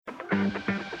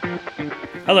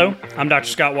Hello, I'm Dr.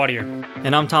 Scott Wadier.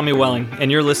 And I'm Tommy Welling,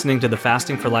 and you're listening to the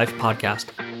Fasting for Life podcast.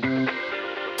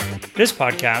 This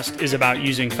podcast is about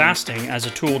using fasting as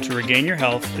a tool to regain your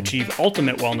health, achieve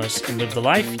ultimate wellness, and live the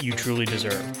life you truly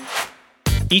deserve.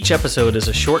 Each episode is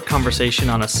a short conversation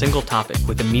on a single topic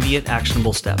with immediate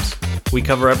actionable steps. We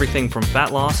cover everything from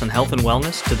fat loss and health and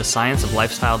wellness to the science of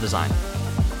lifestyle design.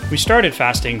 We started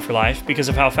Fasting for Life because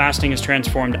of how fasting has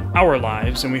transformed our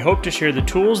lives, and we hope to share the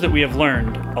tools that we have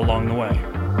learned along the way.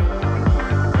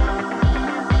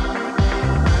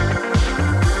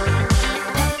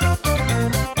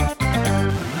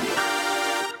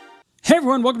 Hey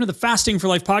everyone, welcome to the Fasting for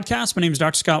Life podcast. My name is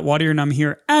Dr. Scott Wadier, and I'm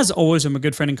here, as always, with my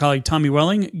good friend and colleague, Tommy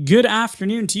Welling. Good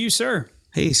afternoon to you, sir.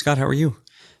 Hey, Scott, how are you?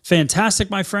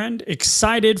 Fantastic, my friend.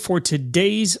 Excited for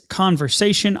today's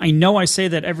conversation. I know I say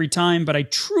that every time, but I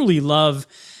truly love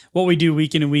what we do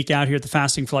week in and week out here at the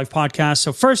Fasting for Life podcast.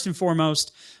 So first and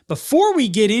foremost, before we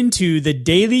get into the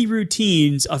daily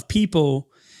routines of people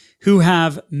who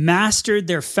have mastered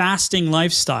their fasting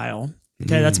lifestyle,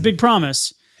 okay, that's a big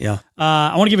promise. Yeah.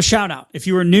 I want to give a shout out. If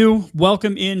you are new,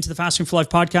 welcome into the Fasting for Life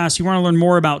podcast. You want to learn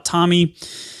more about Tommy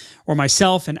or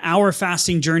myself and our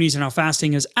fasting journeys and how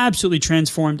fasting has absolutely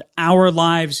transformed our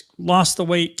lives, lost the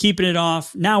weight, keeping it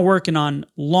off, now working on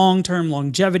long-term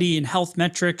longevity and health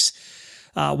metrics.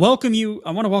 I want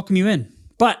to welcome you in.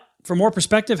 But for more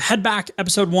perspective, head back,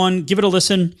 episode 1, give it a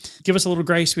listen, give us a little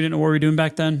grace. We didn't know what we were doing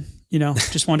back then.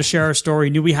 Just wanted to share our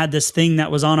story, knew we had this thing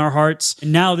that was on our hearts.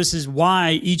 And now this is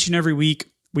why each and every week,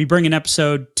 we bring an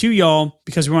episode to y'all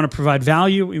because we want to provide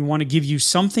value. We want to give you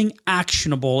something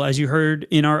actionable, as you heard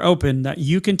in our open, that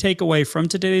you can take away from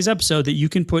today's episode that you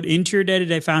can put into your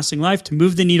day-to-day fasting life to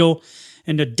move the needle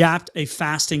and adapt a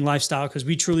fasting lifestyle, because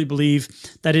we truly believe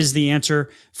that is the answer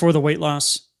for the weight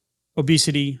loss,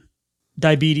 obesity,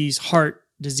 diabetes, heart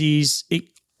disease,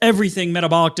 everything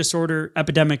metabolic disorder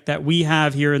epidemic that we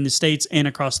have here in the States and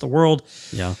across the world.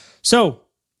 Yeah. So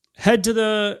head to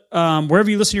the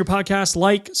wherever you listen to your podcast,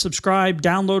 like, subscribe,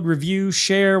 download, review,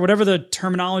 share, whatever the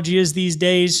terminology is these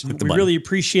days. We really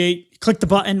appreciate. Click the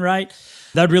button, right?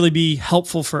 That would really be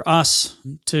helpful for us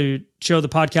to show the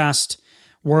podcast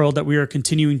world that we are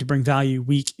continuing to bring value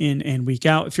week in and week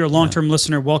out. If you're a long-term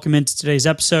listener, welcome into today's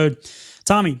episode.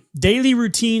 Tommy, daily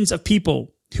routines of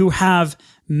people who have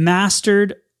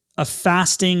mastered a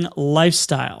fasting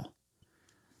lifestyle.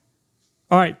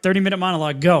 All right, 30-minute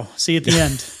monologue. Go. See you at the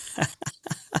end.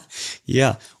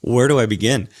 Yeah. Where do I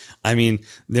begin? I mean,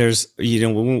 there's,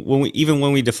 when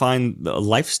we define the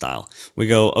lifestyle, we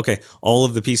go, okay, all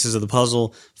of the pieces of the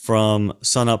puzzle from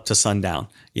sun up to sundown,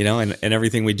 and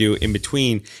everything we do in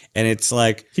between. And it's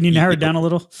like, can you narrow it down a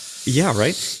little? Yeah.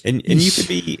 Right. And you could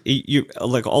be,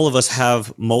 like all of us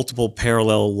have multiple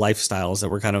parallel lifestyles that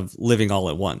we're kind of living all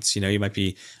at once. You might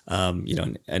be,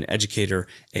 an educator,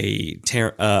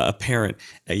 a parent,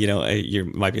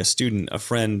 you might be a student, a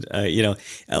friend,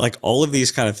 like all of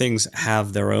these kind of things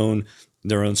have their own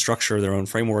structure, their own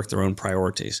framework, their own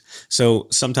priorities. So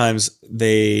sometimes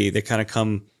they kind of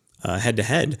come head to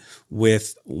head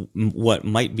with what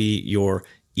might be your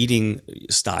eating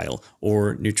style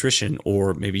or nutrition,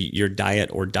 or maybe your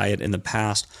diet in the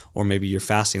past, or maybe your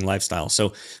fasting lifestyle.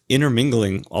 So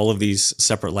intermingling all of these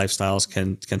separate lifestyles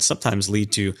can sometimes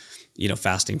lead to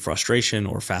fasting frustration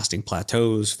or fasting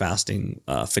plateaus, fasting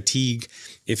fatigue,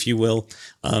 if you will.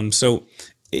 So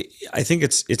I think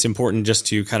it's important just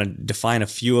to kind of define a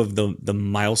few of the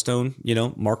milestone,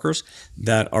 markers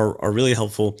that are really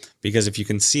helpful, because if you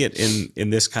can see it in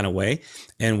this kind of way,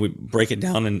 and we break it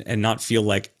down and not feel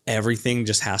like everything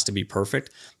just has to be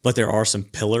perfect, but there are some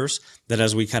pillars that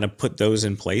as we kind of put those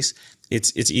in place,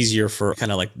 it's easier for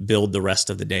kind of like build the rest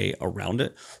of the day around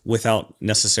it without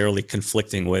necessarily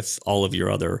conflicting with all of your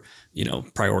other,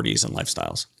 priorities and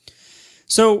lifestyles.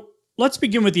 So let's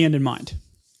begin with the end in mind.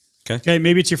 Okay.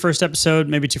 Maybe it's your first episode.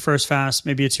 Maybe it's your first fast.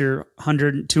 Maybe it's your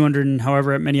 100, 200, and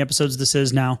however many episodes this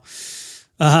is now.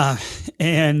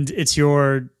 And it's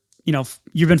your,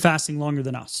 you've been fasting longer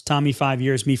than us. Tommy, 5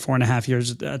 years, me, 4.5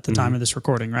 years at the time of this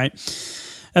recording, right?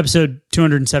 Episode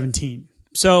 217.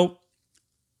 So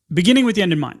beginning with the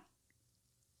end in mind.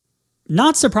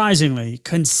 Not surprisingly,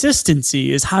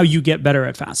 consistency is how you get better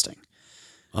at fasting.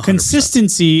 100%.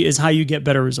 Consistency is how you get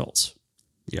better results.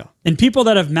 Yeah. And people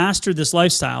that have mastered this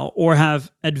lifestyle or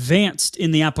have advanced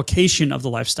in the application of the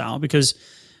lifestyle, because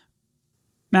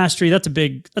mastery, that's a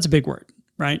big word,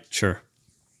 right? Sure.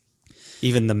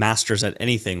 Even the masters at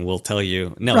anything will tell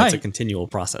you, no, right. It's a continual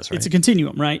process, right? It's a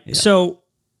continuum, right? Yeah. So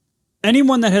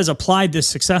anyone that has applied this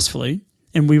successfully,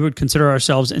 and we would consider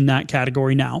ourselves in that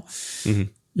category now,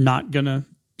 not going to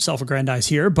self-aggrandize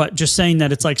here, but just saying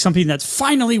that it's like something that's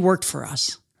finally worked for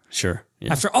us. Sure.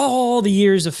 Yeah. After all the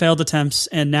years of failed attempts,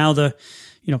 and now the,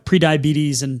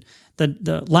 pre-diabetes and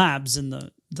the labs and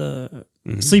the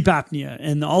sleep apnea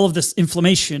and all of this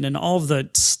inflammation and all of the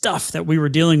stuff that we were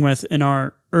dealing with in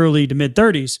our early to mid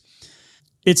 30s,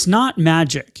 it's not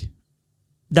magic.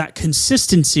 That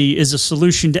consistency is a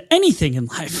solution to anything in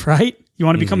life, right? You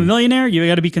want to become a millionaire, you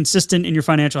got to be consistent in your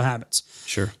financial habits.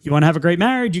 Sure. You want to have a great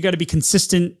marriage, you got to be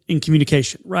consistent in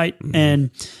communication, right?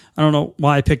 And I don't know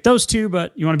why I picked those two,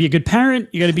 but you want to be a good parent,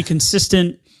 you got to be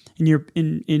consistent in your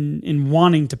in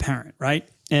wanting to parent, right?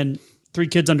 And 3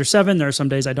 kids under 7, there are some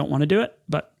days I don't want to do it,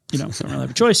 but don't really have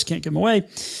a choice, can't give them away.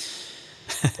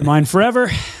 They're mine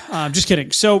forever. Just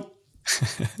kidding. So,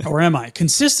 where am I?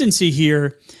 Consistency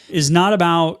here is not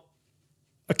about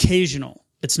occasional.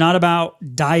 It's not about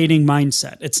dieting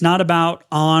mindset. It's not about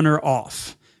on or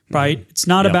off, right? It's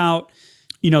not about,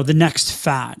 the next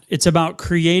fad. It's about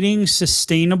creating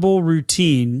sustainable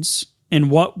routines. And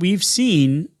what we've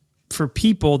seen for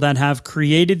people that have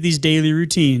created these daily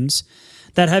routines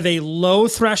that have a low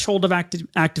threshold of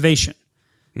activation,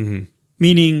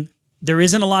 meaning there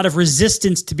isn't a lot of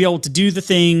resistance to be able to do the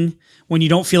thing when you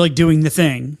don't feel like doing the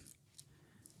thing.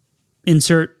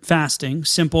 Insert fasting,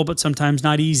 simple, but sometimes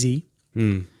not easy.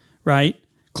 Right?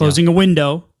 Closing a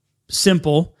window,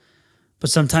 simple, but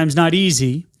sometimes not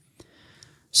easy.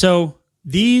 So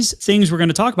these things we're going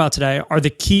to talk about today are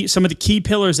some of the key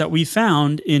pillars that we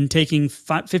found in taking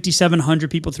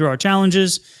 5,700 people through our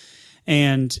challenges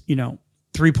and,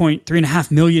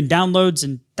 3.5 million downloads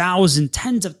and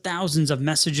tens of thousands of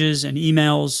messages and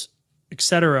emails,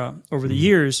 etc. over the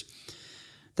years,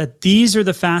 that these are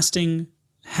the fasting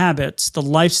habits, the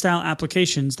lifestyle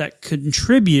applications that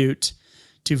contribute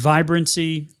to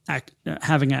vibrancy,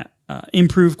 having an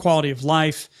improved quality of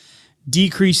life,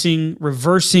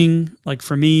 reversing, like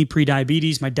for me,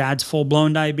 pre-diabetes, my dad's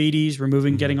full-blown diabetes,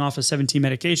 getting off of 17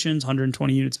 medications,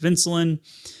 120 units of insulin,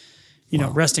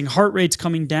 resting heart rates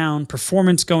coming down,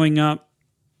 performance going up,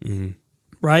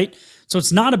 right? So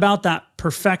it's not about that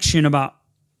perfection, about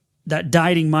that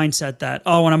dieting mindset that,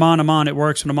 when I'm on, it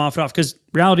works, when I'm off, it off. Because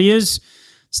reality is,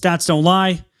 stats don't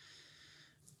lie.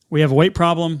 We have a weight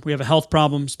problem. We have a health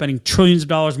problem, spending trillions of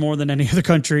dollars more than any other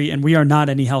country, and we are not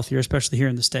any healthier, especially here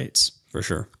in the States. For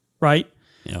sure. Right?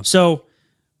 Yeah. So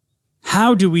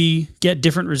how do we get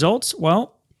different results?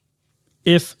 Well,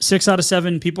 if 6 out of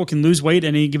 7 people can lose weight at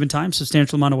any given time,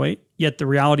 substantial amount of weight, yet the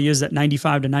reality is that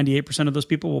 95 to 98% of those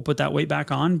people will put that weight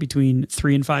back on between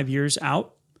 3 and 5 years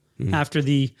out after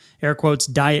the air quotes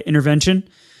diet intervention.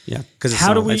 Yeah, because it's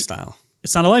not a lifestyle.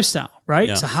 It's not a lifestyle, right?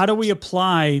 Yeah. So how do we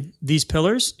apply these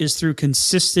pillars is through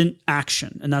consistent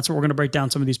action. And that's what we're going to break down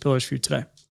some of these pillars for you today.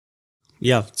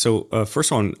 Yeah. So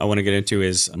first one I want to get into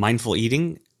is mindful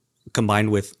eating combined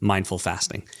with mindful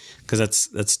fasting, because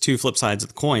that's 2 flip sides of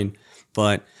the coin,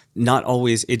 but not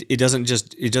always. It doesn't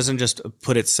just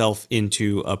put itself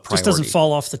into a priority. Just doesn't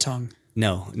fall off the tongue.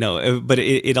 No, but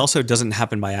it also doesn't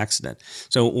happen by accident.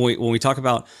 So when we talk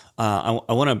about, I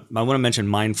want to mention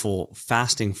mindful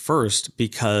fasting first,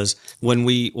 because when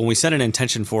we set an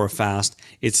intention for a fast,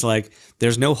 it's like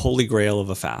there's no holy grail of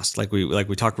a fast. Like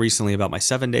we talked recently about my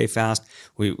 7-day fast.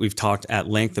 We've talked at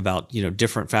length about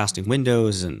different fasting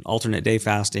windows and alternate day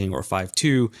fasting, or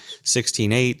 5-2,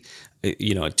 16-8. A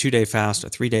 2-day fast, a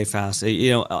 3-day fast.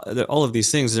 All of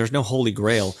these things. There's no holy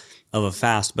grail of a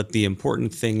fast, but the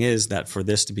important thing is that for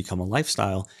this to become a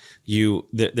lifestyle,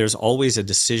 there's always a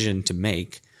decision to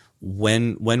make.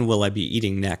 When will I be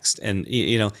eating next? And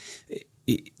you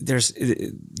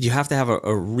have to have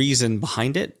a reason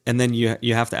behind it, and then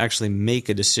you have to actually make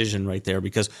a decision right there.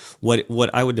 Because what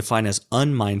I would define as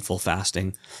unmindful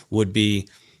fasting would be,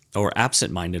 or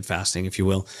absent-minded fasting, if you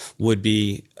will, would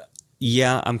be,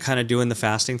 yeah, I'm kind of doing the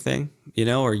fasting thing,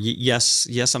 or yes,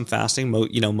 I'm fasting.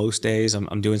 Most days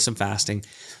I'm doing some fasting,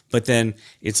 but then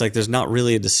it's like there's not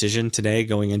really a decision today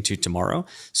going into tomorrow.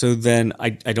 So then I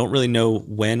don't really know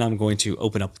when I'm going to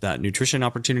open up that nutrition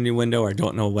opportunity window, or I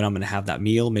don't know when I'm going to have that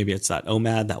meal. Maybe it's that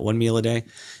OMAD, that 1 meal a day.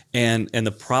 And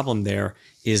the problem there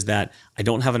is that I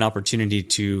don't have an opportunity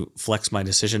to flex my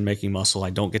decision-making muscle.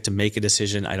 I don't get to make a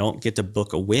decision. I don't get to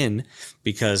book a win,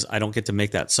 because I don't get to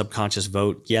make that subconscious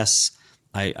vote. Yes,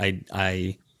 I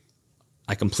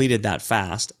completed that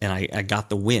fast and I got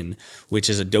the win, which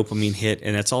is a dopamine hit.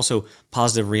 And it's also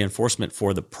positive reinforcement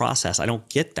for the process. I don't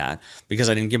get that because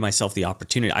I didn't give myself the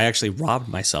opportunity. I actually robbed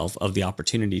myself of the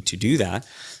opportunity to do that.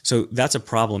 So that's a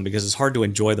problem, because it's hard to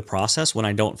enjoy the process when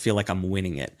I don't feel like I'm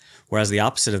winning it. Whereas the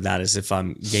opposite of that is if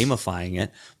I'm gamifying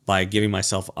it by giving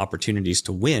myself opportunities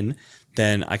to win,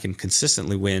 then I can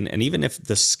consistently win. And even if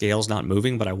the scale's not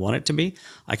moving, but I want it to be,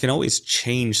 I can always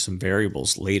change some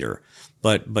variables later.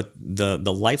 But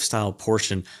the lifestyle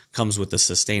portion comes with the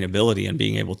sustainability and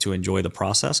being able to enjoy the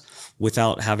process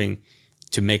without having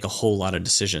to make a whole lot of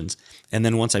decisions. And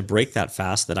then once I break that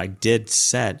fast that I did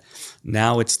set,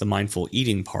 now it's the mindful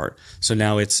eating part. So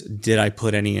now it's, did I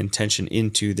put any intention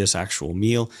into this actual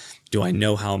meal? Do I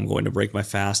know how I'm going to break my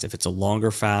fast? If it's a longer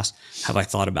fast, have I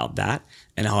thought about that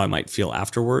and how I might feel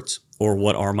afterwards? Or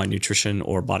what are my nutrition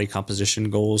or body composition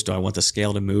goals? Do I want the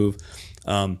scale to move?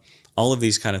 All of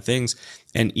these kind of things.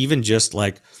 And even just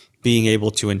like being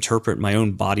able to interpret my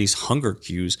own body's hunger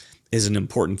cues is an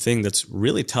important thing that's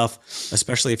really tough,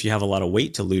 especially if you have a lot of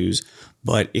weight to lose.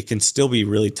 But it can still be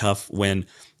really tough when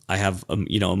I have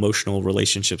emotional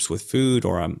relationships with food,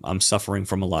 or I'm suffering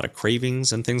from a lot of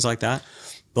cravings and things like that.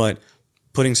 But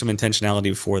putting some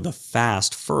intentionality for the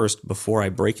fast first before I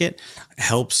break it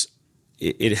helps.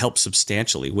 It helps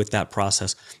substantially with that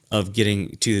process of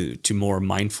getting to more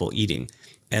mindful eating.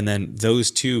 And then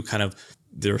those two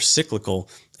they're cyclical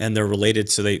and they're related,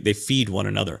 so they feed one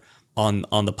another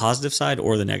on the positive side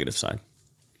or the negative side.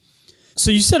 So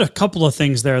you said a couple of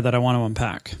things there that I want to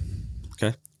unpack.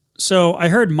 Okay. So I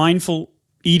heard mindful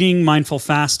eating, mindful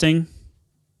fasting,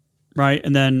 right?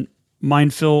 And then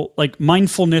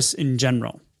mindfulness in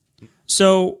general.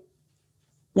 So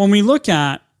when we look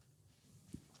at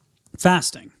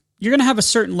fasting, you're going to have a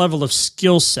certain level of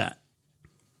skill set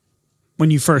when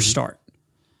you first start.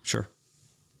 Sure.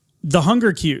 The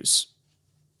hunger cues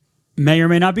may or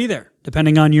may not be there,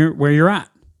 depending on where you're at.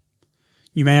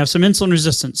 You may have some insulin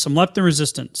resistance, some leptin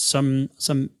resistance,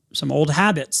 some old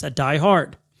habits that die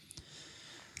hard.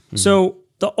 Mm-hmm. So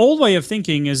the old way of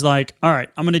thinking is like, all right,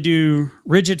 I'm going to do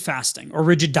rigid fasting or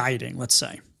rigid dieting, let's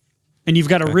say. And you've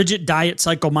got a rigid diet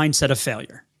cycle mindset of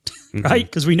failure, right?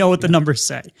 Because we know what the numbers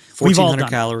say. 1,400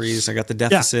 calories. I got the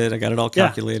deficit. I got it all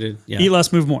calculated. Yeah. Eat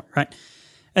less, move more, right?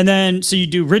 And then, so you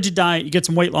do rigid diet, you get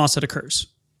some weight loss that occurs.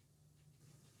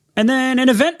 And then an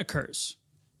event occurs.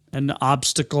 An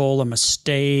obstacle, a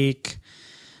mistake,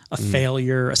 a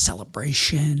failure, a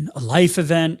celebration, a life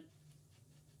event.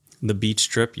 The beach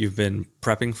trip you've been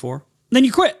prepping for. Then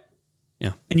you quit.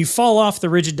 Yeah. And you fall off the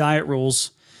rigid diet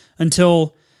rules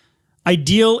until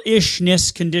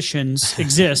ideal-ishness conditions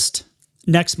exist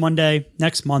next Monday,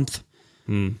 next month.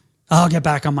 I'll get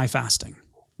back on my fasting.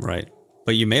 Right.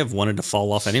 But you may have wanted to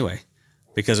fall off anyway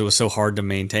because it was so hard to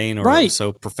maintain, or it was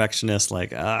so perfectionist,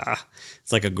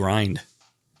 it's like a grind.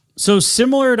 So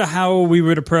similar to how we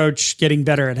would approach getting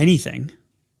better at anything,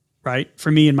 right? For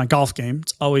me in my golf game,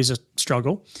 it's always a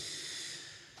struggle.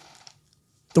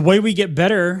 The way we get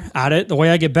better at it, the way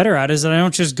I get better at it is that I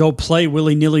don't just go play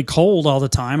willy-nilly cold all the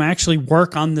time. I actually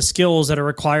work on the skills that are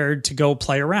required to go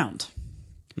play around.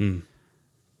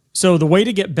 So the way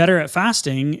to get better at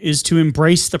fasting is to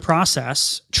embrace the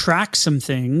process, track some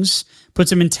things, put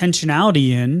some intentionality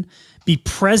in, be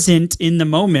present in the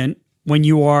moment when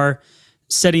you are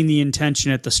setting the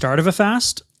intention at the start of a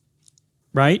fast,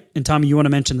 right? And Tommy, you want to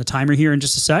mention the timer here in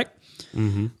just a sec?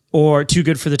 Mm-hmm. Or too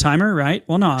good for the timer, right?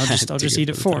 Well, no, I'll just eat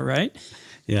at 4, right?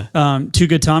 Yeah. Too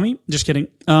good, Tommy. Just kidding.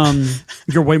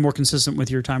 You're way more consistent with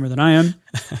your timer than I am.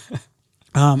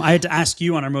 I had to ask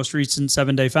you on our most recent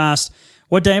 7-day fast,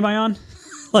 what day am I on?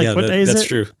 What day is it? That's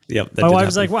true. Yep. My wife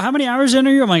was like, well, how many hours in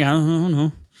are you? I'm like, I don't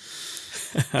know.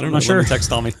 I don't know. Sure. Let me text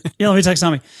Tommy. Yeah, let me text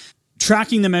Tommy.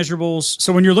 Tracking the measurables.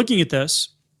 So when you're looking at this,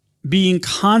 being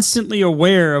constantly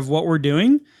aware of what we're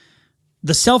doing,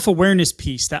 the self-awareness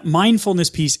piece, that mindfulness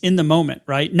piece in the moment,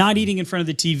 right? Not eating in front of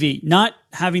the TV, not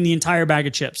having the entire bag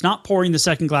of chips, not pouring the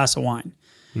second glass of wine,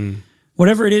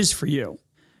 whatever it is for you,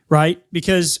 right?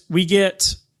 Because we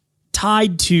get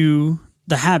tied to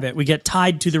the habit, we get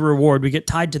tied to the reward, we get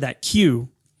tied to that cue.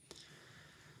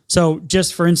 So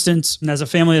just for instance, as a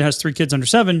family that has 3 kids under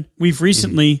 7, we've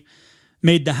recently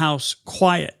made the house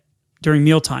quiet during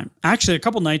mealtime. Actually, a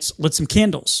couple nights, lit some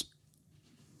candles.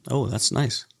 Oh, that's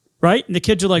nice. Right? And the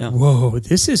kids are like, whoa,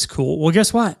 this is cool. Well,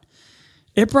 guess what?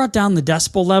 It brought down the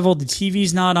decibel level. The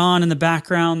TV's not on in the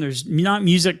background. There's not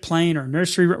music playing or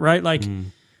nursery, right? Like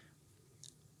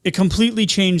it completely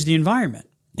changed the environment.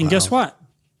 And guess what?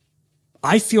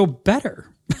 I feel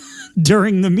better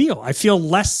during the meal. I feel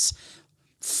less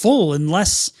full and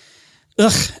less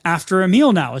after a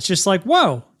meal now. It's just like,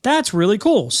 whoa, that's really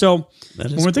cool. So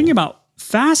when we're thinking about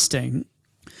fasting,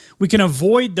 we can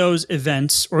avoid those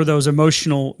events or those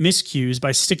emotional miscues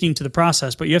by sticking to the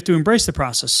process, but you have to embrace the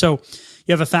process. So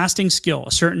you have a fasting skill,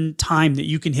 a certain time that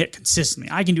you can hit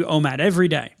consistently. I can do OMAD every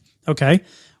day. Okay.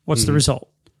 What's the result?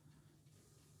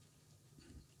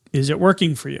 Is it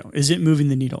working for you? Is it moving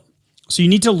the needle? So you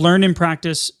need to learn and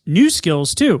practice new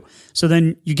skills too. So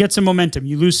then you get some momentum,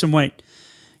 you lose some weight.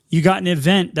 You got an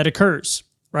event that occurs,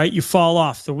 right? You fall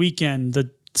off the weekend,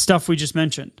 the stuff we just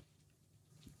mentioned.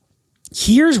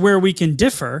 Here's where we can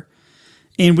differ,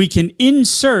 and we can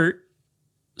insert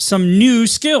some new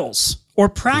skills or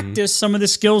practice some of the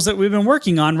skills that we've been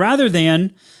working on, rather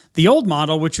than the old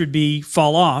model, which would be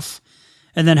fall off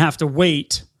and then have to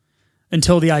wait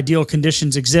until the ideal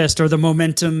conditions exist, or the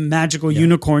momentum magical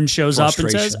unicorn shows up and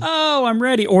says, oh, I'm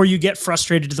ready. Or you get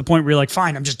frustrated to the point where you're like,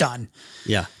 fine, I'm just done.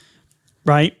 Yeah.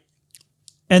 Right.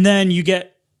 And then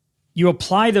you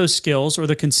apply those skills, or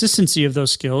the consistency of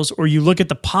those skills, or you look at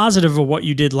the positive of what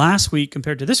you did last week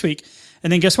compared to this week.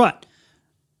 And then guess what?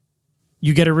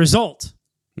 You get a result.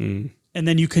 And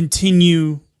then you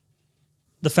continue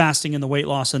the fasting and the weight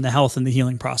loss and the health and the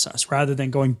healing process, rather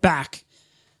than going back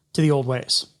to the old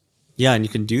ways. Yeah, and you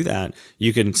can do that.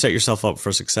 You can set yourself up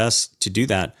for success to do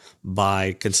that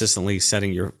by consistently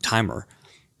setting your timer.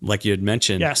 Like you had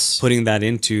mentioned, putting that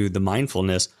into the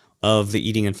mindfulness of the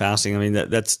eating and fasting. I mean,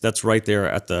 that's right there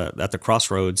at the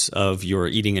crossroads of your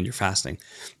eating and your fasting,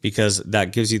 because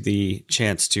that gives you the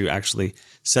chance to actually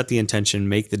set the intention,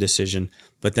 make the decision,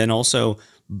 but then also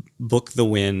book the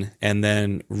win. And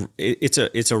then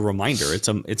it's a reminder.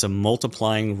 It's a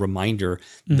multiplying reminder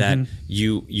that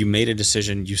you made a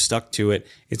decision, you stuck to it.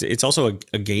 It's also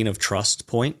a gain of trust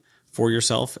point for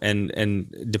yourself.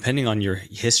 And depending on your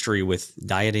history with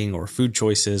dieting or food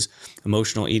choices,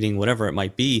 emotional eating, whatever it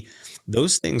might be,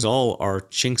 those things all are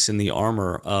chinks in the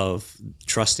armor of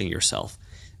trusting yourself.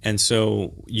 And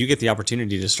so you get the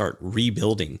opportunity to start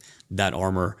rebuilding that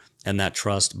armor and that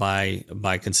trust by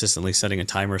consistently setting a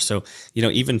timer. So,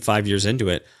 even 5 years into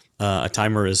it, a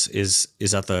timer is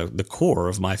at the core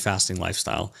of my fasting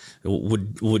lifestyle.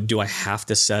 Do I have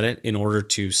to set it in order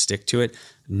to stick to it?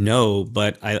 No,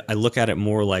 but I look at it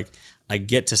more like I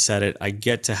get to set it. I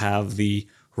get to have the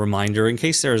reminder in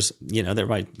case there's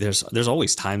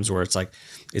always times where it's like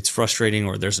it's frustrating,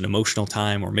 or there's an emotional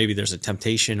time, or maybe there's a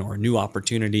temptation or a new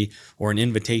opportunity or an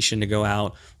invitation to go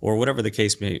out, or whatever the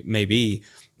case may be.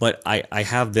 But I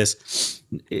have this,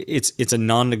 it's a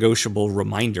non-negotiable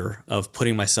reminder of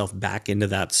putting myself back into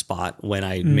that spot when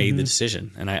I made the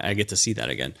decision, and I get to see that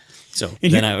again. So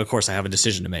then of course I have a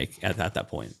decision to make at that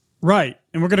point. Right.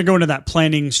 And we're going to go into that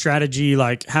planning strategy,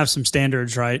 like have some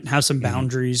standards, right? Have some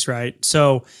boundaries, right?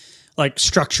 So like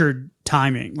structured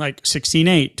timing, like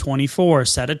 16-8, 24,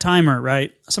 set a timer,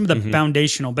 right? Some of the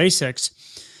foundational basics,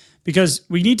 because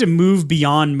we need to move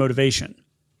beyond motivation.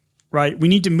 Right. We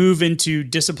need to move into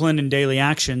discipline and daily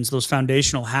actions, those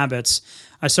foundational habits.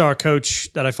 I saw a coach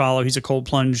that I follow. He's a cold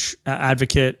plunge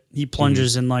advocate. He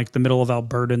plunges in like the middle of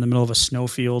Alberta, in the middle of a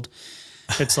snowfield.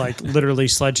 It's like literally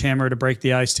sledgehammer to break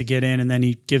the ice to get in. And then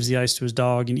he gives the ice to his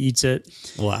dog and eats it.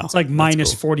 Wow. It's like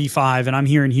minus 45. And I'm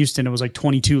here in Houston. It was like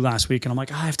 22 last week. And I'm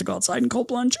like, I have to go outside and cold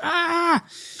plunge. Right.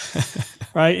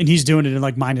 And he's doing it in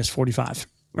like minus 45.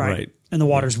 Right. And the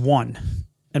water's 1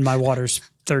 and my water's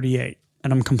 38.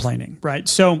 And I'm complaining, right?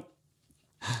 So,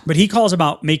 but he calls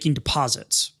about making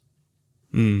deposits,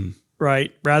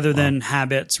 right? Rather than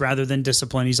habits, rather than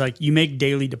discipline. He's like, you make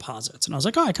daily deposits. And I was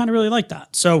like, oh, I kind of really like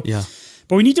that. So,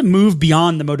 but we need to move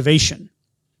beyond the motivation.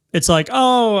 It's like,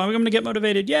 oh, I'm going to get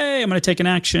motivated. Yay, I'm going to take an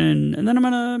action. And then I'm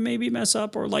going to maybe mess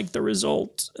up or like the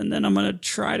result. And then I'm going to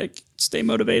try to stay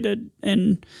motivated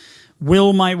and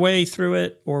will my way through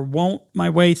it or won't my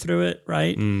way through it,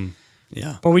 right?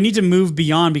 Yeah. But we need to move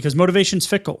beyond, because motivation's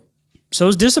fickle. So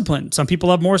is discipline. Some people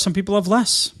have more, some people have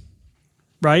less,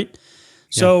 right? Yeah.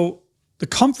 So the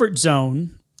comfort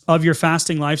zone of your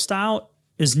fasting lifestyle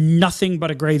is nothing but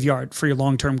a graveyard for your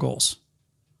long-term goals.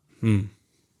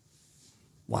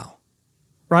 Wow.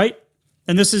 Right?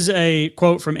 And this is a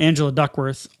quote from Angela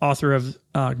Duckworth, author of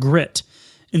Grit.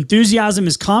 Enthusiasm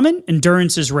is common,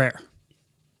 endurance is rare.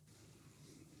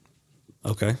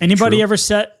 Okay. Anybody ever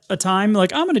set a time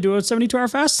like, I'm going to do a 72-hour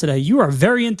fast today? You are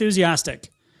very enthusiastic.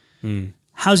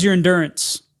 How's your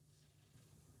endurance?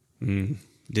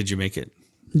 Did you make it?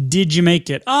 Did you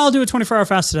make it? Oh, I'll do a 24-hour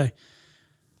fast today.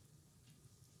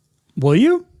 Will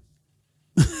you?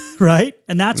 Right?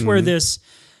 And that's where this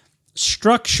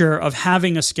structure of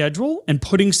having a schedule and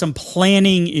putting some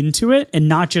planning into it, and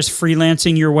not just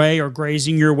freelancing your way or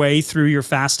grazing your way through your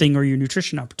fasting or your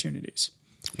nutrition opportunities.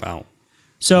 Wow.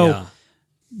 So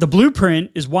the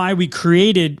blueprint is why we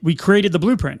created the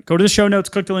blueprint. Go to the show notes,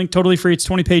 click the link, totally free. It's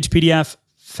 20-page PDF.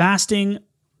 Fasting,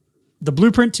 the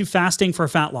blueprint to fasting for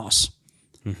fat loss.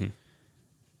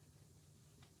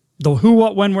 The who,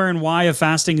 what, when, where, and why of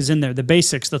fasting is in there. The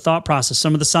basics, the thought process,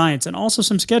 some of the science, and also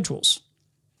some schedules.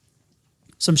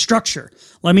 some structure.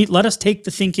 Let us take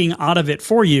the thinking out of it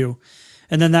for you.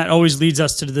 And then that always leads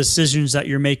us to the decisions that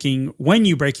you're making when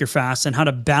you break your fast and how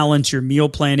to balance your meal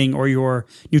planning or your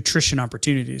nutrition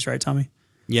opportunities, right, Tommy?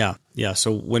 Yeah. Yeah.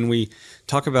 So when we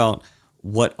talk about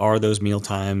what are those meal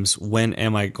times, when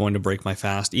am I going to break my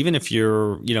fast, even if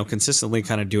you're, consistently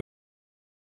kind of doing.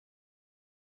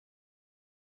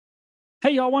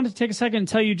 Hey, y'all, I wanted to take a second and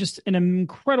tell you just an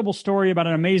incredible story about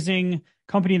an amazing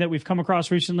company that we've come across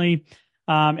recently.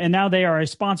 And now they are a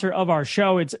sponsor of our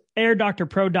show. It's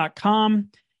airdoctorpro.com.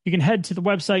 You can head to the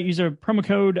website, use a promo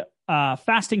code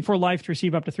fasting for life to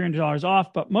receive up to $300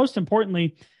 off. But most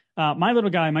importantly, my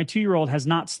little guy, my 2-year-old, has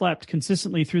not slept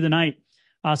consistently through the night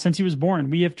since he was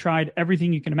born. We have tried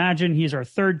everything you can imagine. He is our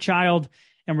 3rd child.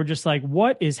 And we're just like,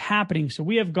 what is happening? So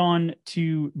we have gone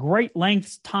to great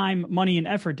lengths, time, money, and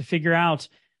effort to figure out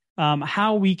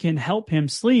how we can help him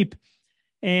sleep.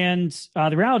 And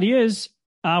the reality is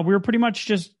we were pretty much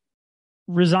just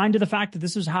resigned to the fact that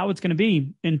this is how it's going to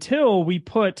be until we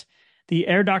put the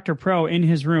Air Doctor Pro in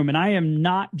his room. And I am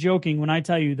not joking when I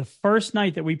tell you the first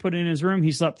night that we put it in his room,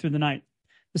 he slept through the night.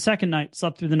 The second night,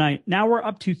 slept through the night. Now we're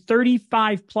up to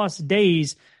 35 plus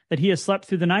days that he has slept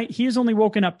through the night. He has only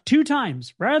woken up 2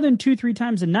 times rather than 2-3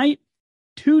 times a night,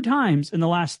 2 times in the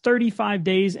last 35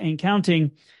 days and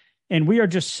counting. And we are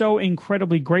just so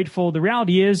incredibly grateful. The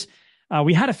reality is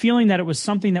we had a feeling that it was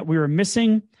something that we were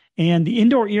missing. And the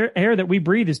indoor air that we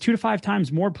breathe is 2 to 5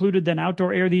 times more polluted than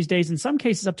outdoor air these days. In some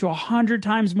cases, up to 100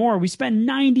 times more. We spend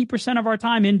 90% of our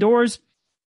time indoors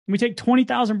and we take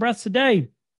 20,000 breaths a day.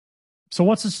 So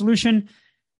what's the solution?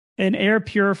 An air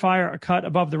purifier, a cut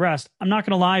above the rest. I'm not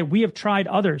going to lie. We have tried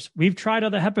others. We've tried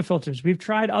other HEPA filters. We've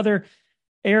tried other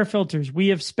air filters. We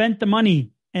have spent the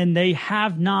money and they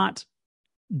have not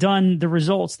done the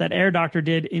results that Air Doctor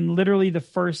did in literally the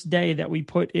first day that we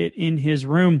put it in his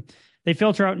room. They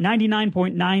filter out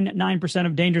 99.99%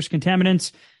 of dangerous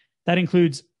contaminants. That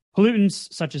includes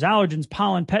pollutants such as allergens,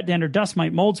 pollen, pet dander, dust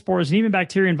mite, mold spores, and even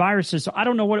bacteria and viruses. So I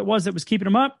don't know what it was that was keeping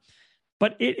them up,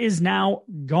 but it is now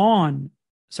gone.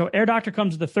 So Air Doctor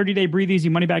comes with a 30-day breathe easy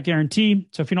money back guarantee.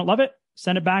 So if you don't love it,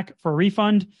 send it back for a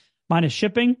refund minus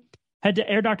shipping. Head to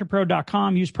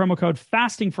airdoctorpro.com. Use promo code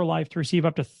fasting for life to receive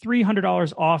up to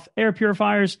 $300 off air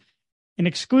purifiers. An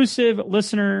exclusive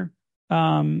listener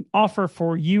offer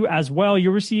for you as well.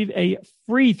 You'll receive a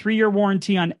free 3-year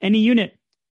warranty on any unit,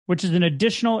 which is an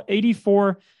additional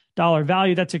 $84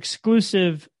 value. That's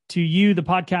exclusive to you, the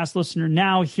podcast listener,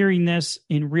 now hearing this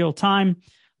in real time.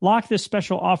 Lock this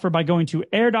special offer by going to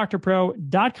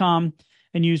airdoctorpro.com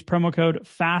and use promo code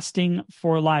fasting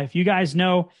for life. You guys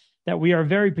know that we are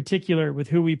very particular with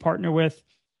who we partner with.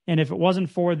 And if it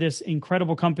wasn't for this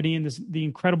incredible company and the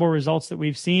incredible results that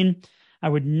we've seen, I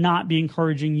would not be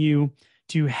encouraging you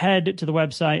to head to the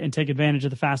website and take advantage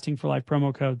of the Fasting for Life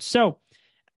promo code. So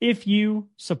if you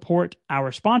support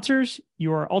our sponsors,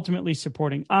 you are ultimately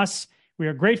supporting us. We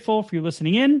are grateful for you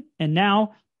listening in. And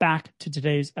now back to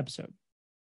today's episode.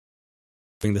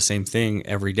 Doing the same thing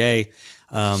every day.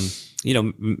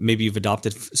 Maybe you've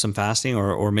adopted some fasting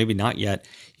or maybe not yet.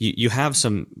 You have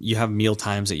meal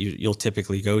times that you'll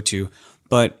typically go to,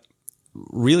 but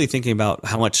really thinking about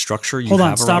how much structure you have. Hold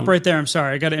on, stop right there. I'm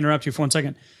sorry. I got to interrupt you for 1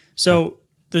 second. So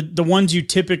the ones you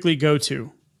typically go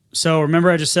to. So remember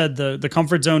I just said the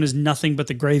comfort zone is nothing but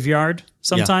the graveyard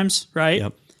sometimes, right?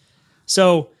 Yep.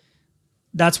 So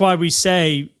that's why we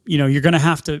say, you're going to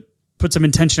have to put some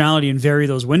intentionality and vary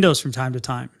those windows from time to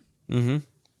time.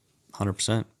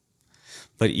 100%.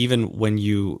 But even when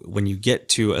you get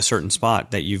to a certain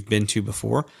spot that you've been to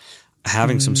before,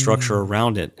 having some structure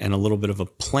around it and a little bit of a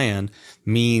plan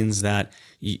means that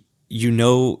you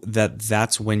know that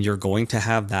that's when you're going to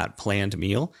have that planned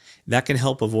meal. That can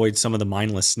help avoid some of the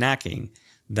mindless snacking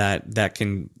that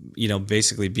can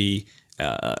basically be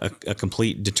a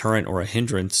complete deterrent or a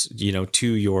hindrance,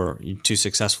 to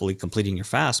successfully completing your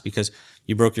fast, because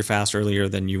you broke your fast earlier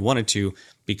than you wanted to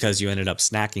because you ended up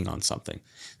snacking on something.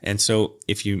 And so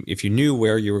if you knew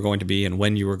where you were going to be and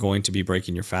when you were going to be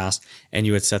breaking your fast and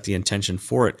you had set the intention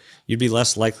for it, you'd be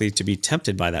less likely to be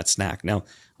tempted by that snack. Now,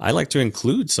 I like to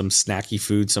include some snacky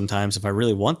food sometimes if I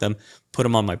really want them, put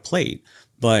them on my plate,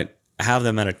 but have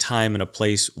them at a time and a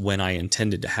place when I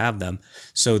intended to have them,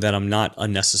 so that I'm not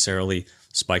unnecessarily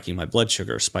spiking my blood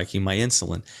sugar, spiking my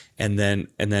insulin, and then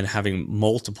having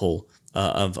multiple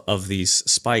of these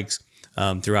spikes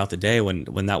throughout the day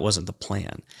when that wasn't the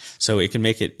plan. So it can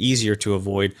make it easier to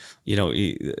avoid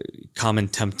common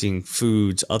tempting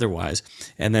foods otherwise.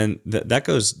 And then that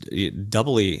goes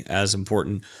doubly as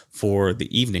important for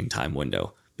the evening time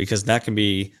window, because that can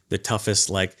be the toughest,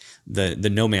 like the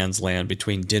no man's land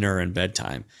between dinner and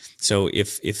bedtime. So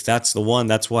if that's the one,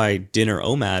 that's why dinner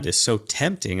OMAD is so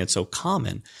tempting and so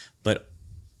common, but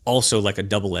also like a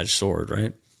double-edged sword,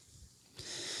 right?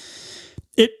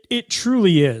 It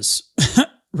truly is,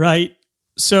 right?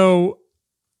 So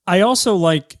I also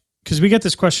like, because we get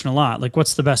this question a lot, like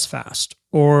what's the best fast?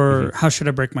 Or how should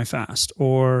I break my fast?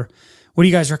 Or what do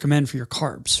you guys recommend for your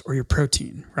carbs or your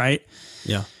protein, right?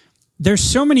 Yeah. There's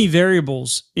so many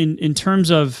variables in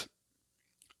terms of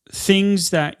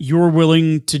things that you're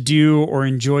willing to do or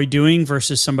enjoy doing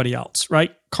versus somebody else,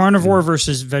 right? Carnivore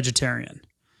versus vegetarian.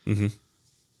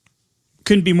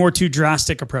 Couldn't be more two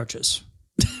drastic approaches,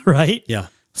 right? Yeah.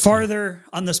 Farther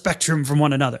on the spectrum from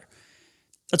one another.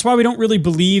 That's why we don't really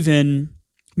believe in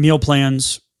meal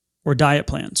plans or diet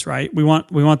plans, right? We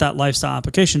want that lifestyle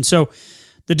application. So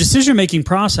the decision-making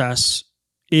process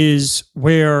is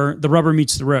where the rubber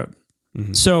meets the road.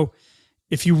 So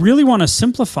if you really want to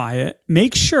simplify it,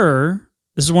 make sure,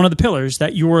 this is one of the pillars,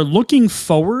 that you are looking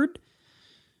forward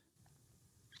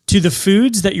to the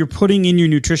foods that you're putting in your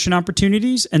nutrition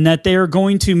opportunities and that they are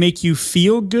going to make you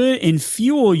feel good and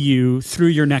fuel you through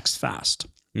your next fast.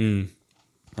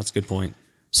 That's a good point.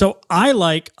 So I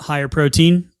like higher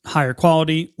protein, higher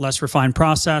quality, less refined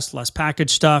processed, less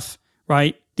packaged stuff,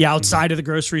 right? The outside of the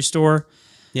grocery store.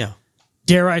 Yeah.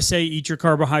 Dare I say, eat your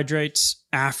carbohydrates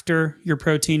after your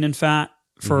protein and fat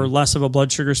for less of a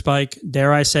blood sugar spike.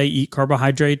 Dare I say, eat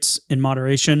carbohydrates in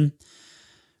moderation,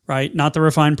 right? Not the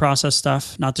refined processed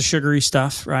stuff, not the sugary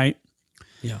stuff, right?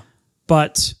 Yeah.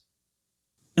 But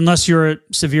unless you're a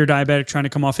severe diabetic trying to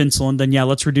come off insulin, then yeah,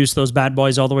 let's reduce those bad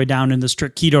boys all the way down in the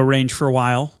strict keto range for a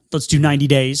while. Let's do 90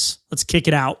 days. Let's kick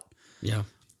it out. Yeah.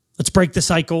 Let's break the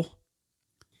cycle.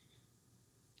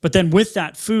 But then with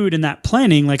that food and that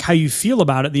planning, like how you feel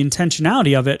about it, the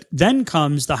intentionality of it, then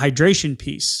comes the hydration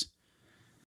piece.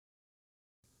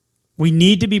 We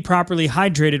need to be properly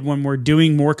hydrated when we're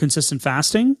doing more consistent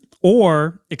fasting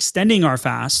or extending our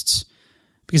fasts,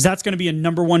 because that's going to be a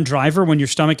number one driver when your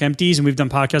stomach empties. And we've done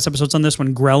podcast episodes on this,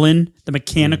 when ghrelin, the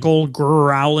mechanical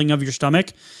growling of your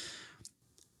stomach,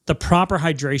 the proper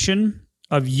hydration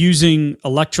of using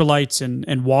electrolytes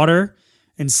and water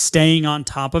and staying on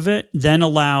top of it then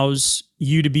allows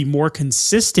you to be more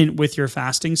consistent with your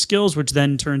fasting skills, which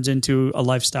then turns into a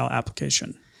lifestyle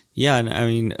application. Yeah, and I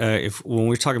mean, when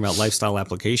we're talking about lifestyle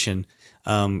application,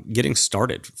 getting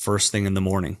started first thing in the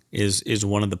morning is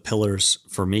one of the pillars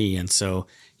for me. And so,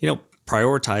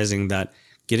 prioritizing that,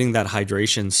 getting that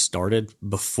hydration started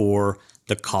before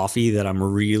the coffee that I'm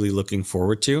really looking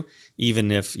forward to,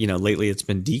 even if, lately it's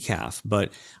been decaf,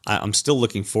 but I'm still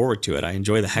looking forward to it. I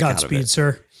enjoy the heck out of it. Godspeed,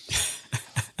 sir.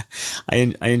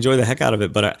 I enjoy the heck out of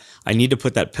it, but I need to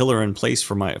put that pillar in place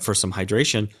for some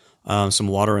hydration, some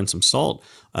water and some salt,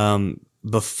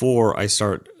 before I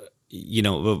start,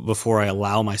 before I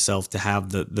allow myself to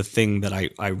have the thing that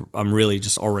I'm really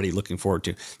just already looking forward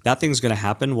to. That thing's going to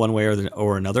happen one way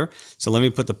or another. So let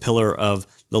me put the pillar of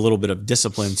the little bit of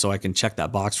discipline so I can check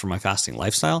that box for my fasting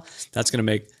lifestyle. That's going to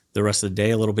make the rest of the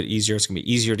day a little bit easier. It's going to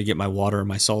be easier to get my water and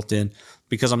my salt in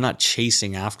because I'm not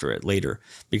chasing after it later.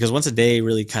 Because once a day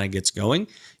really kind of gets going,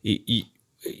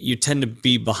 you tend to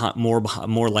be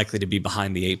more likely to be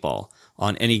behind the eight ball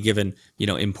on any given,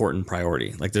 important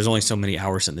priority. Like there's only so many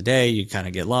hours in the day, you kind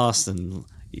of get lost and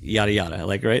yada, yada,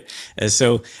 right? And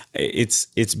so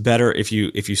it's better if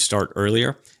you start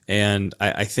earlier. And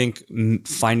I think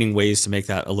finding ways to make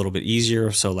that a little bit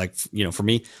easier. So for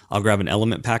me, I'll grab an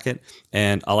LMNT packet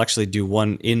and I'll actually do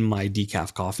one in my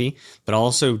decaf coffee, but I'll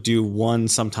also do one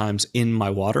sometimes in my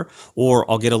water, or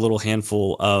I'll get a little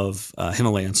handful of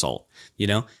Himalayan salt.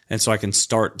 And so I can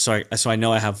start. So I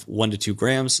know I have 1 to 2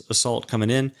 grams of salt coming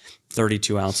in,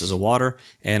 32 ounces of water,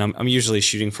 and I'm usually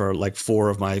shooting for like 4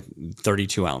 of my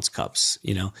 32 ounce cups,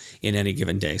 in any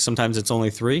given day. Sometimes it's only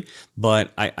 3,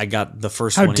 but I got the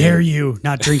first one. How dare you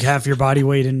not drink half your body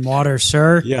weight in water,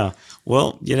 sir? Yeah.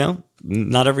 Well,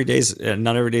 not every day's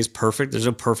perfect. There's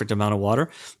no perfect amount of water,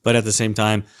 but at the same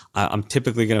time, I'm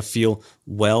typically going to feel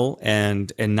well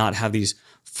and not have these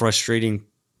frustrating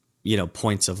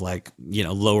points of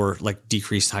lower,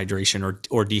 decreased hydration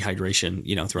or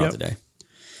dehydration, throughout the day.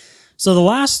 So the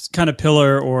last kind of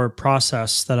pillar or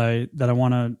process that I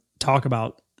want to talk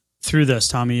about through this,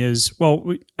 Tommy, is,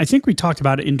 I think we talked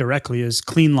about it indirectly, is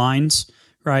clean lines,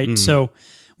 right? So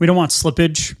we don't want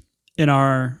slippage in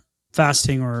our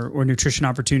fasting or nutrition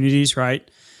opportunities, right?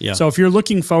 Yeah. So if you're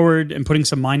looking forward and putting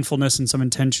some mindfulness and some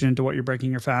intention into what you're breaking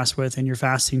your fast with and your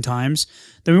fasting times,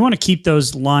 then we want to keep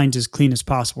those lines as clean as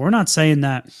possible. We're not saying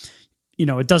that,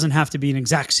 it doesn't have to be an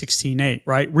exact 16/8,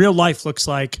 right? Real life looks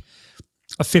like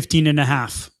a 15 and a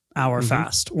half hour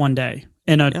fast one day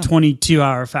and a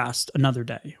 22-hour fast another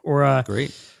day, or a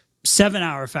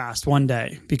 7-hour fast one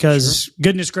day, because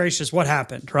goodness gracious, what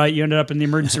happened, right? You ended up in the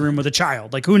emergency room with a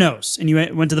child, like who knows? And you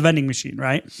went to the vending machine,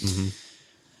 right?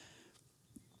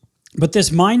 But this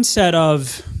mindset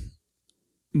of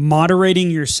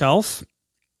moderating yourself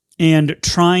and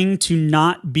trying to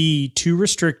not be too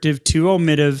restrictive, too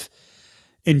omissive,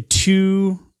 and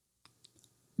too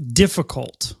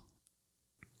difficult,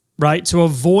 right? So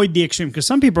avoid the extreme, because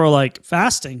some people are like,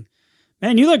 fasting,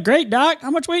 man, you look great, doc.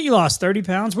 How much weight you lost? 30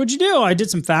 pounds. What'd you do? I did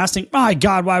some fasting. My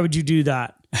God, why would you do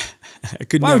that?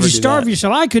 Why would you starve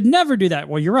yourself? I could never do that.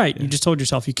 Well, you're right. You just told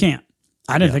yourself you can't.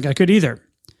 I didn't think I could either.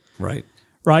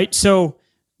 Right. So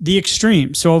the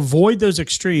extremes. So avoid those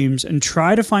extremes and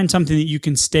try to find something that you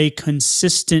can stay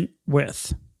consistent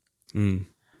with.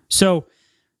 So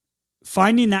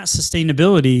finding that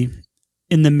sustainability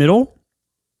in the middle,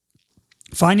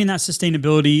 finding that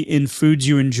sustainability in foods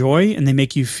you enjoy and they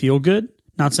make you feel good.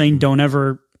 Not saying don't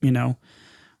ever,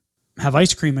 have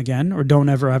ice cream again, or don't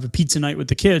ever have a pizza night with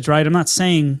the kids, right? I'm not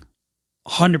saying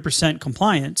 100%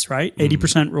 compliance, right?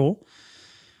 80% rule.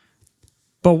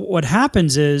 But what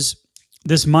happens is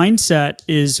this mindset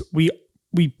is we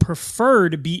prefer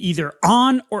to be either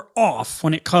on or off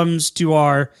when it comes to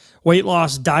our weight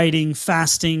loss, dieting,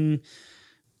 fasting,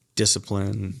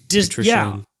 discipline,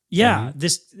 nutrition.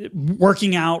 This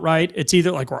working out, right? It's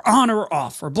either like we're on or we're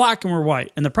off, we're black and we're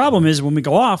white. And the problem is when we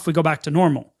go off, we go back to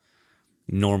normal.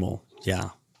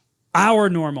 Our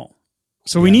normal.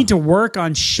 So we need to work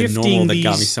on shifting the normal that these.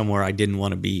 Got me somewhere I didn't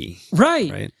want to be.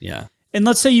 Right. Yeah. And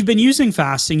let's say you've been using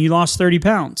fasting, you lost 30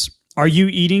 pounds. Are you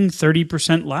eating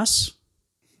 30% less?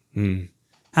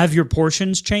 Have your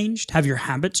portions changed? Have your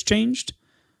habits changed?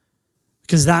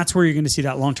 Because that's where you're going to see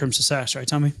that long-term success, right,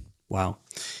 Tommy? Wow.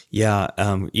 Yeah.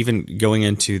 Even going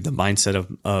into the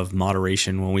mindset of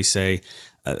moderation, when we say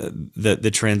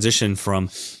the transition from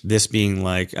this being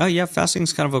like, oh yeah, fasting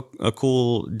is kind of a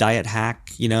cool diet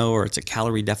hack, or it's a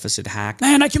calorie deficit hack.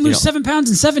 Man, I can lose 7 pounds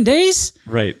in 7 days.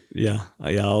 Right. Yeah.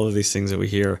 All of these things that we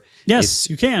hear. Yes,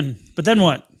 you can. But then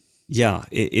what? Yeah,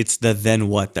 it's the then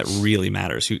what that really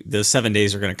matters. The 7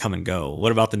 days are going to come and go.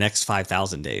 What about the next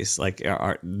 5,000 days? Like,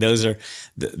 those are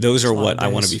what I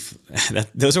want to be.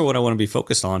 Those are what I want to be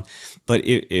focused on. But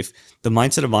if the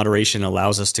mindset of moderation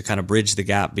allows us to kind of bridge the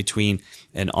gap between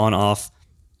an on-off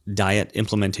diet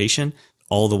implementation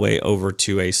all the way over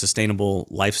to a sustainable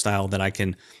lifestyle that I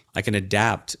can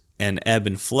adapt and ebb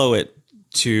and flow it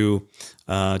to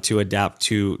adapt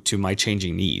to my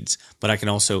changing needs, but I can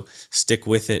also stick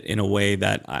with it in a way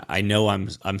that I know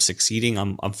I'm succeeding.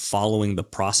 I'm following the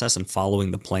process and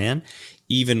following the plan,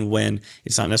 even when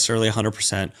it's not necessarily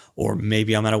 100%, or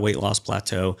maybe I'm at a weight loss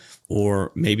plateau,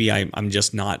 or maybe I'm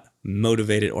just not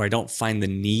motivated, or I don't find the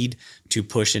need to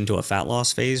push into a fat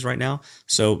loss phase right now.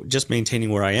 So just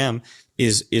maintaining where I am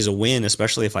is a win,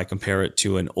 especially if I compare it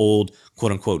to an old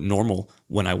quote unquote normal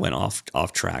when I went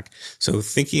off track. So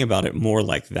thinking about it more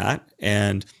like that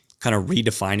and kind of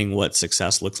redefining what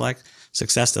success looks like.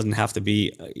 Success doesn't have to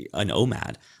be an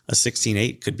OMAD. A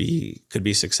 16-8 could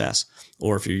be success.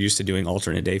 Or if you're used to doing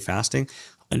alternate day fasting,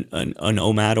 an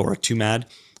OMAD or a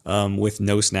 2MAD with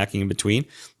no snacking in between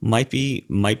might be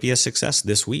a success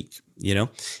this week.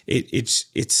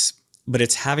 But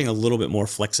it's having a little bit more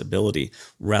flexibility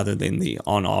rather than the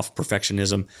on-off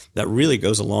perfectionism that really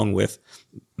goes along with,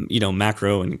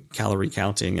 macro and calorie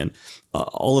counting and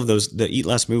all of those, the eat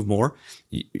less, move more.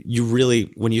 You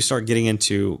really, when you start getting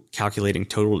into calculating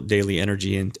total daily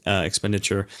energy and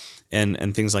expenditure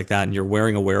and things like that, and you're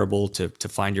wearing a wearable to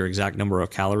find your exact number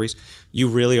of calories, you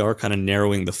really are kind of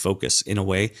narrowing the focus in a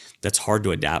way that's hard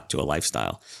to adapt to a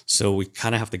lifestyle. So we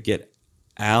kind of have to get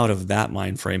out of that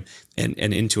mind frame and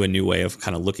into a new way of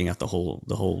kind of looking at the whole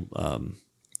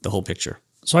picture.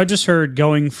 So I just heard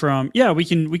going from, we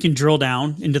can drill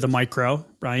down into the micro,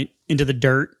 right? Into the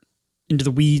dirt, into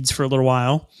the weeds for a little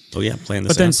while. Oh yeah, playing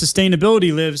this. But then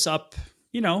sustainability lives up,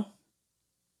 in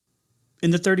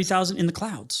the 30,000 in the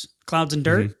clouds and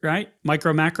dirt, right?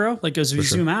 Micro, macro, like as we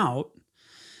zoom out,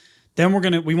 then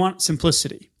we want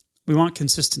simplicity. We want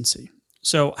consistency.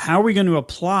 So how are we going to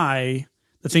apply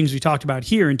the things we talked about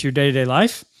here into your day-to-day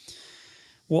life?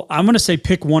 Well, I'm going to say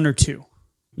pick one or two,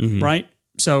 right?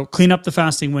 So clean up the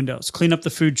fasting windows, clean up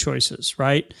the food choices,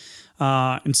 right?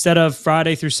 Instead of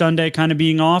Friday through Sunday kind of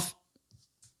being off,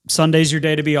 Sunday's your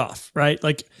day to be off, right?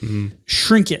 Like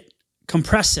shrink it,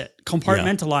 compress it,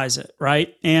 compartmentalize it,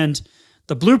 right? And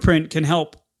the blueprint can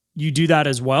help you do that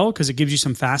as well, because it gives you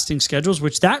some fasting schedules,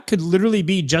 which that could literally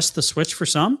be just the switch for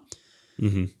some.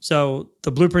 So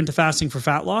the blueprint to fasting for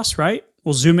fat loss, right?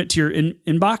 We'll zoom it to your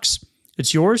inbox.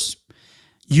 It's yours.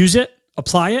 Use it,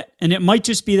 apply it. And it might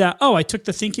just be that, oh, I took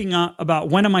the thinking about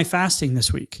when am I fasting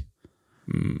this week?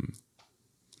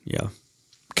 Yeah.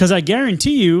 Because I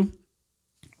guarantee you,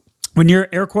 when you're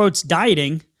air quotes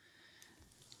dieting,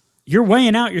 you're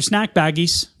weighing out your snack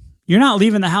baggies. You're not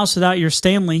leaving the house without your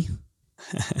Stanley.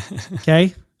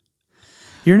 Okay.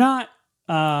 You're not,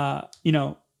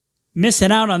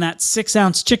 missing out on that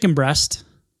 6-ounce chicken breast,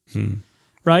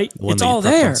 right? It's all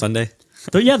there. On Sunday.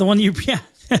 The one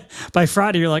by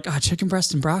Friday, you're like, chicken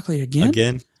breast and broccoli again?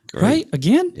 Again. Great. Right?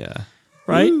 Again? Yeah.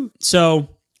 Right? Woo. So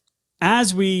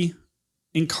as we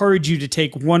encourage you to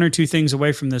take one or two things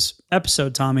away from this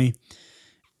episode, Tommy,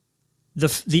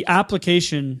 the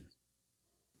application,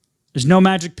 there's no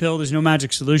magic pill, there's no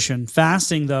magic solution.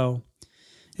 Fasting, though,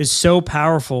 is so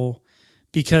powerful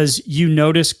because you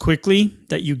notice quickly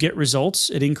that you get results.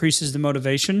 It increases the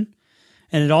motivation,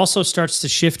 and it also starts to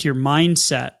shift your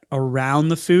mindset around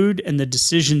the food and the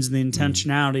decisions and the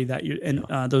intentionality that you and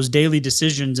those daily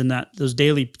decisions and those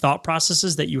daily thought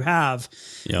processes that you have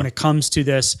when it comes to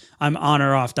this I'm on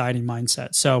or off dieting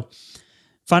mindset. So,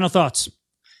 final thoughts.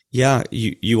 Yeah,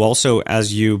 you also,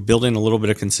 as you build in a little bit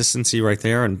of consistency right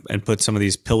there and put some of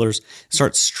these pillars,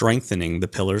 start strengthening the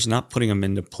pillars, not putting them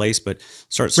into place, but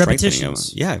start strengthening them.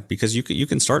 Yeah, because you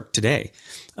can start today.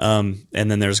 And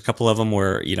then there's a couple of them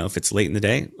where, if it's late in the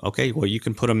day, okay, well, you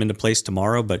can put them into place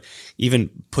tomorrow, but even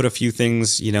put a few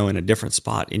things, in a different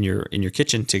spot in your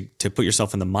kitchen to put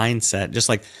yourself in the mindset, just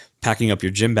like packing up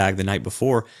your gym bag the night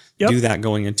before. Do that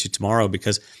going into tomorrow,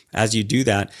 because as you do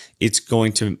that, it's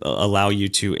going to allow you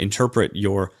to interpret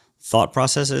your thought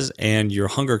processes and your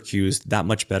hunger cues that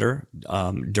much better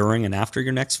during and after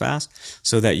your next fast,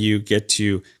 so that you get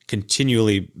to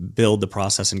continually build the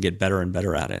process and get better and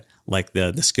better at it, like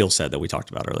the skill set that we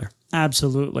talked about earlier.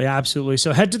 Absolutely, absolutely.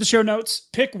 So head to the show notes,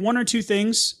 pick one or two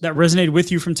things that resonated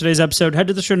with you from today's episode, head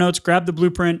to the show notes, grab the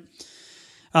blueprint.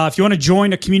 If you want to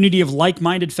join a community of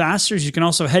like-minded fasters, you can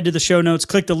also head to the show notes,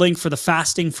 click the link for the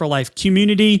Fasting for Life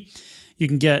community. You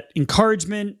can get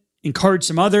encouragement, encourage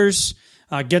some others,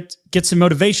 get some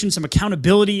motivation, some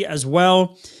accountability as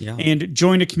well, and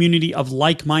join a community of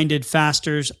like-minded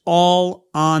fasters, all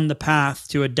on the path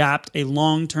to adapt a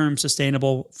long-term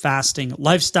sustainable fasting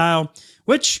lifestyle,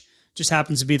 which just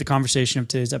happens to be the conversation of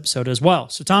today's episode as well.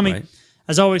 So, Tommy,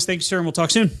 as always, thank you, sir, and we'll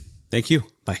talk soon. Thank you.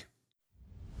 Bye.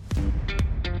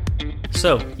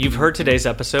 So, you've heard today's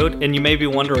episode, and you may be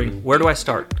wondering, where do I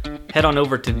start? Head on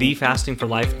over to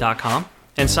thefastingforlife.com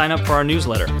and sign up for our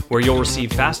newsletter, where you'll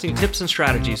receive fasting tips and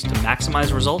strategies to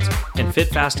maximize results and fit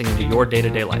fasting into your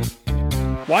day-to-day life.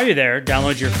 While you're there,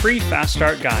 download your free Fast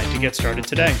Start guide to get started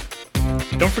today.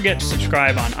 Don't forget to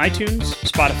subscribe on iTunes,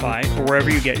 Spotify, or wherever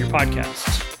you get your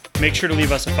podcasts. Make sure to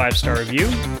leave us a 5-star review,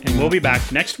 and we'll be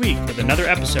back next week with another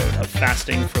episode of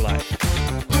Fasting for Life.